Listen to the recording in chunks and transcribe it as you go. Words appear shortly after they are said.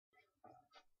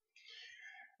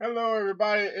Hello,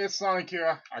 everybody. It's Sonic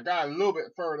here. I got a little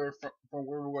bit further from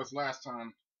where we was last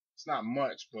time. It's not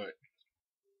much, but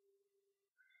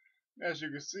as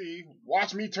you can see,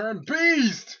 watch me turn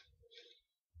beast.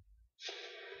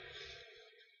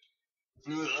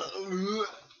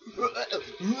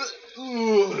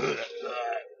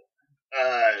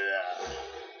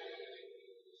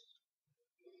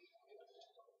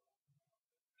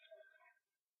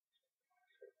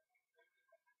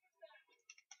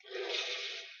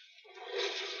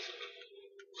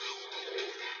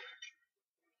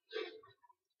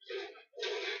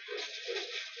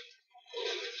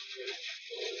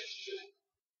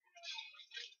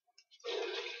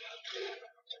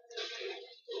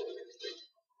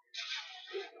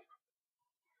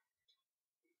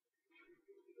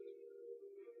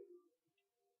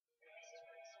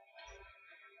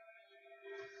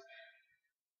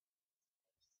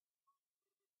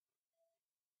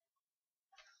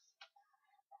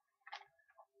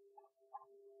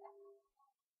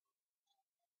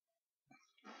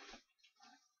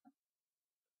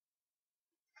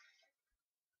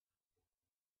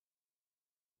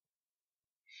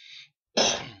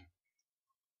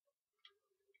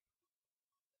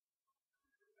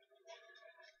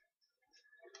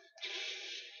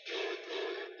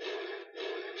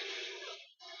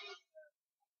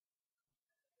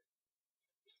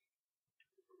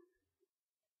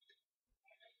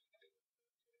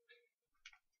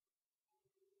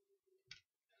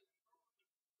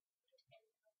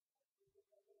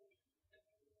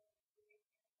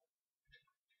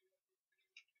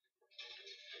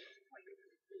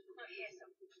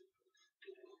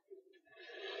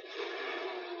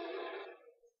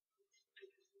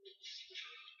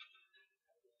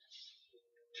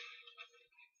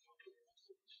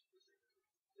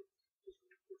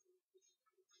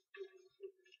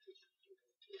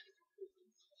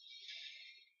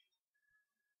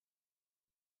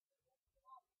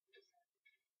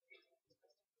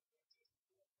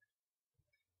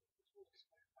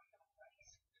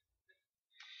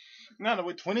 Now that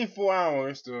with 24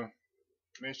 hours to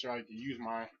make sure I can use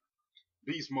my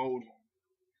beast mode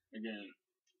again.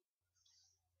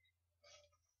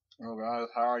 Oh guys,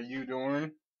 how are you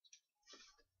doing?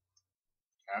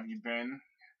 Have you been?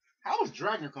 How was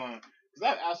DragonCon? Because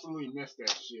I absolutely missed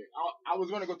that shit. I was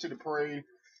gonna go to the parade,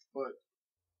 but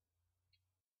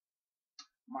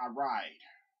my ride.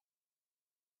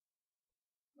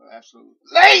 Absolutely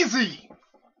lazy.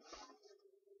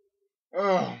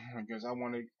 Oh my goodness, I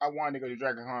wanted to go to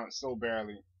Dragon Hunt so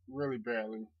badly, really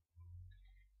badly.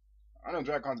 I know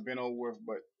Dragon Hunt's been over with,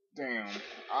 but damn,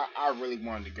 I really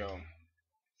wanted to go.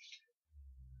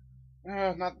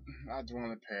 Not doing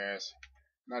the pass.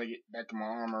 Not to get back to my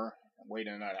armor.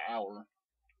 Waiting another hour.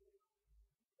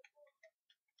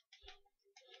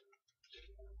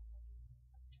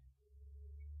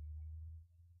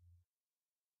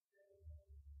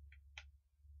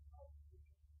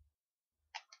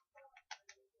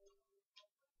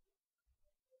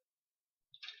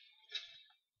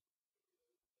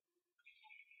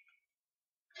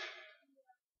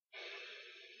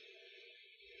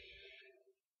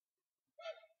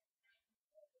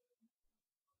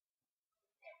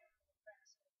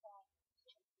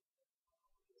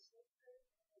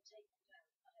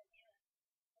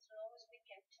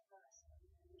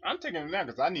 I'm taking it now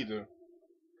because I need to.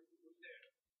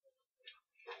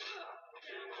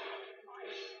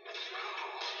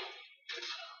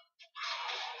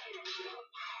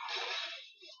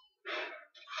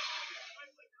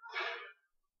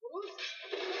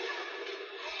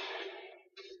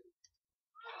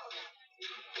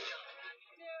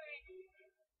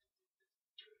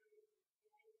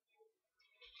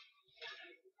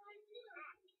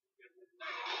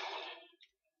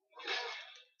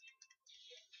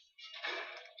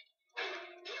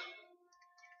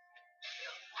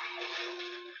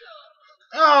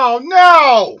 Oh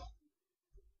no!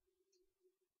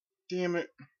 Damn it!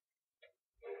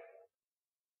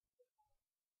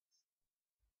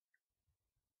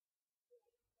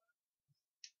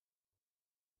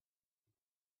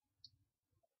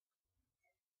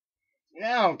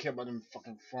 Yeah, I don't care about them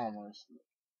fucking farmers.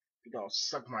 They gotta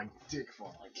suck my dick for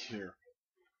all I care.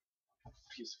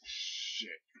 Piece of shit.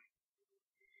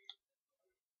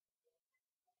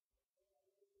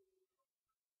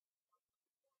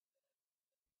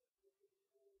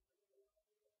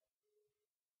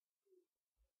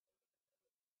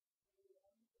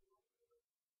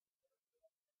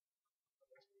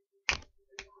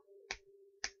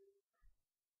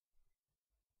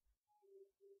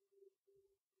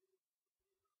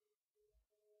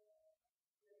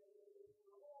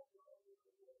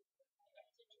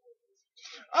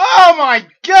 Oh my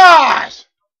gosh!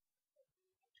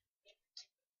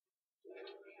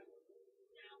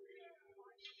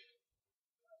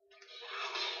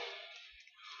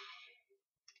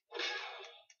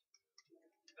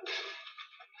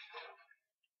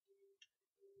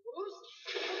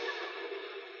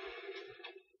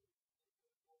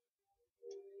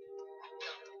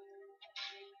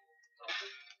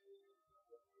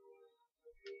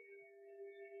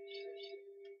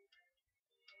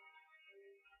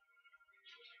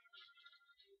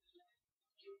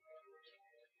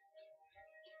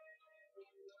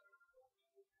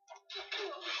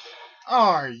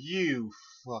 Are you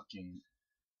fucking?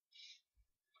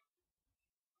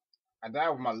 I died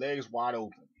with my legs wide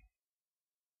open,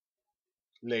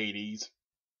 ladies.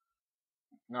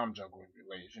 No, I'm joking with you,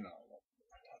 ladies. You know.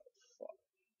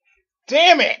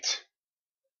 Damn it!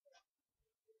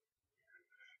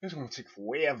 This is gonna take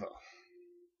forever.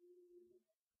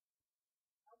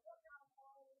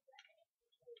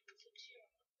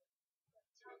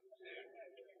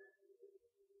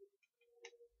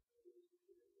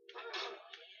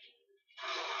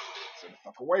 Stay the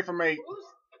fuck away from me.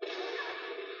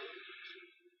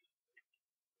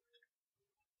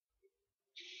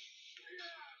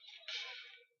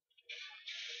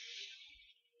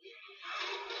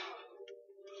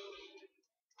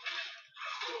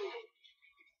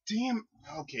 Damn.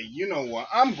 Okay, you know what?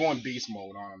 I'm going beast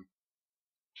mode on him.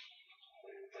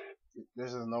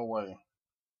 This is no way.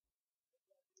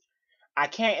 I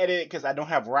can't edit it because I don't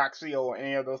have Roxy or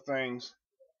any of those things.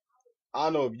 I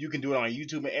don't know if you can do it on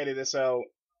YouTube and edit this out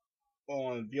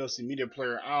on VLC Media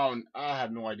Player. I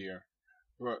have no idea.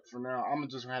 But for now, I'm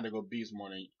just gonna have to go beast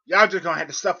mode. Y'all just gonna have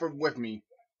to suffer with me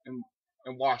and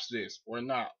watch this or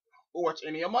not, or watch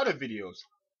any of my other videos.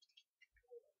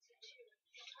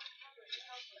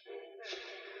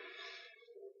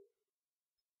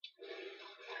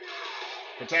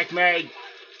 Protect me.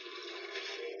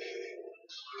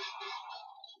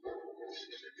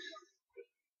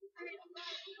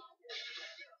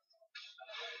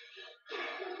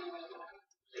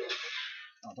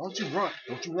 Oh, don't you run.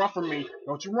 Don't you run from me.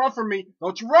 Don't you run from me.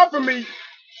 Don't you run from me.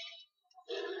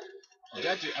 Oh,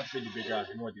 that's it. I activated the big guy.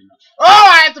 No, I did not. Oh,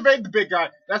 I activated the big guy.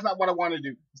 That's not what I wanted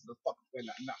to do. That's the fucking thing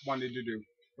I not wanted to do.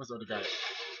 What's the other guy?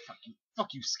 Fuck you.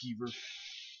 Fuck you, Skeever.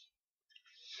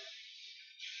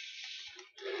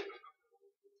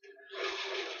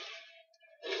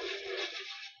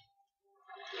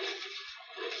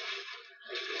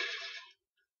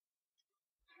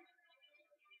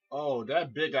 Oh,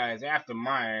 that big guy is after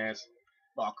my ass.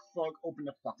 Fuck, open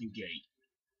the fucking gate.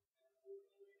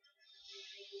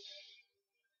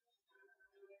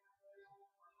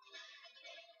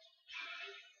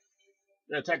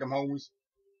 Yeah, attack him, homies.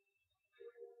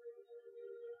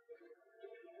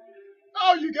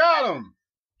 Oh, you got him.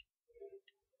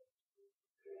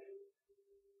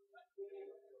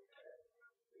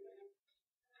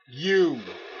 You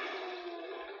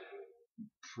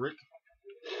prick.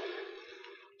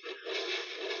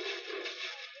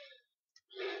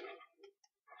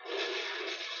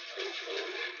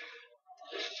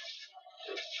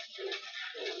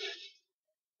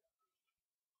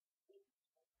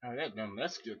 Oh, that dumb.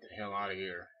 Let's get the hell out of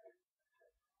here.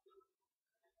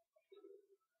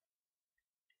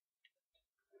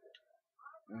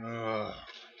 Ugh.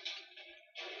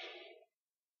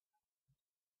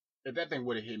 If that thing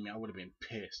would have hit me, I would have been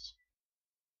pissed.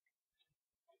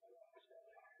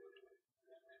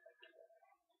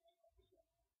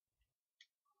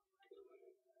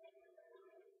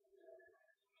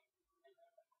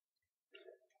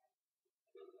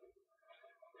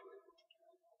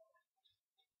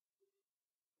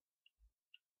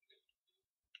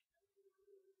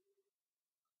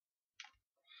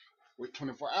 Wait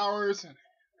 24 hours.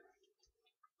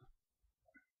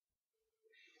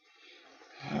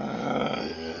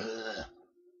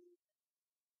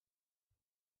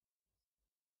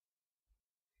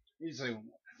 You say,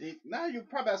 now you're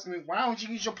probably asking me, why don't you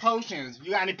use your potions?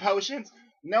 You got any potions?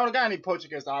 No, I got any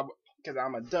potions because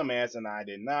I'm a dumbass and I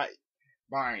did not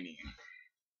buy any.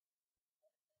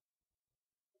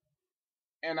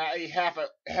 And I ate half of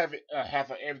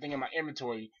everything in my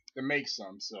inventory to make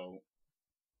some. So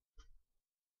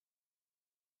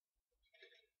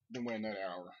then wait another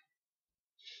hour.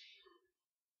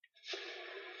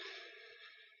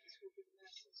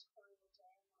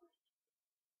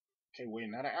 Okay, wait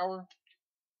another hour.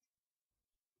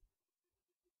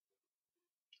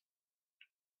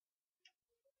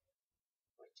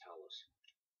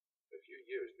 A few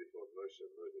years before Mercer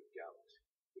murdered Gallant,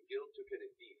 the guild took in a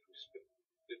thief who spent.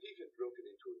 The thief had broken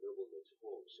into a nobleman's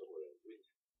home somewhere in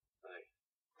Winter. Aye,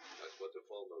 that's what the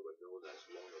Falmer were known as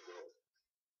long ago.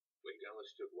 When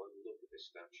Gallus took one look at the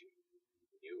statue,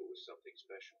 he knew it was something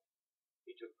special.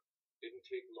 Didn't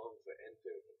take long for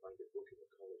Enther to find a book in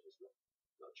the college's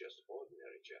not just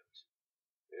ordinary gems.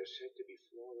 They're said to be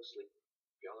flawlessly.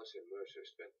 Gallus and Mercer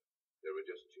spent. There were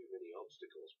just too many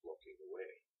obstacles blocking the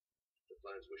way. The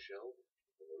plans were shelved,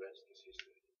 and the rest is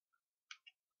history.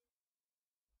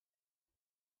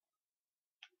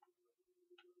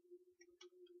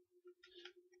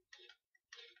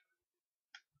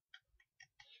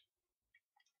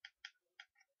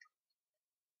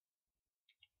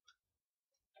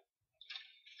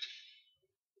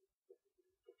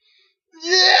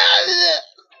 Yeah.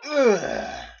 Ugh.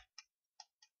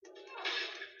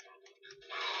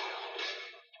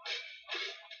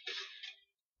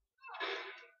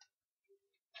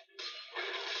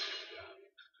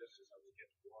 Just as I was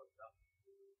getting warmed up.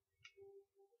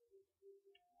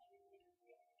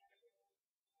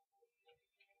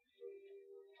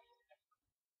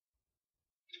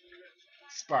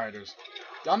 Spiders.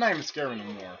 Y'all not even scary no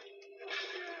more.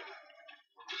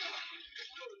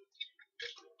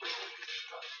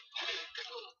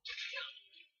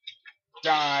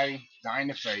 Die. Die in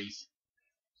the face.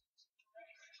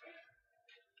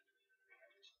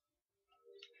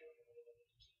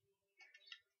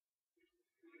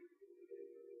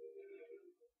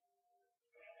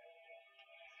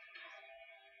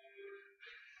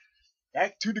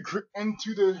 Back to the crypt,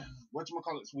 into the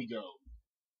whatchamacallits we go.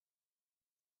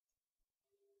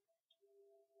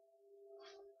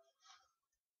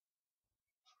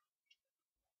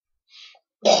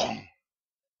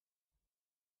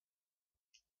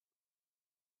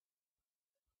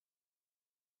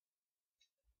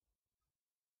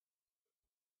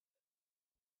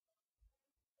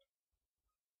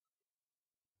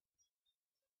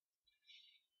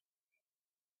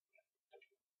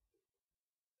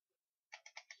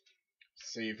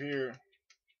 Save here.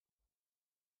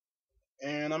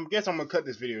 And I'm gonna cut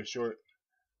this video short.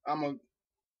 I'm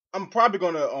probably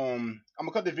gonna I'm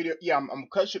gonna cut the video. Yeah, I'm gonna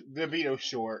cut the video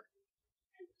short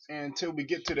until we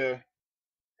get to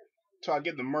till I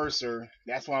get the Mercer.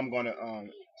 That's why I'm gonna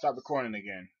start recording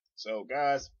again. So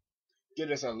guys,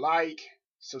 give us a like,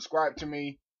 subscribe to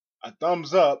me, a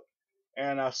thumbs up,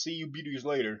 and I'll see you beauties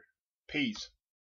later. Peace.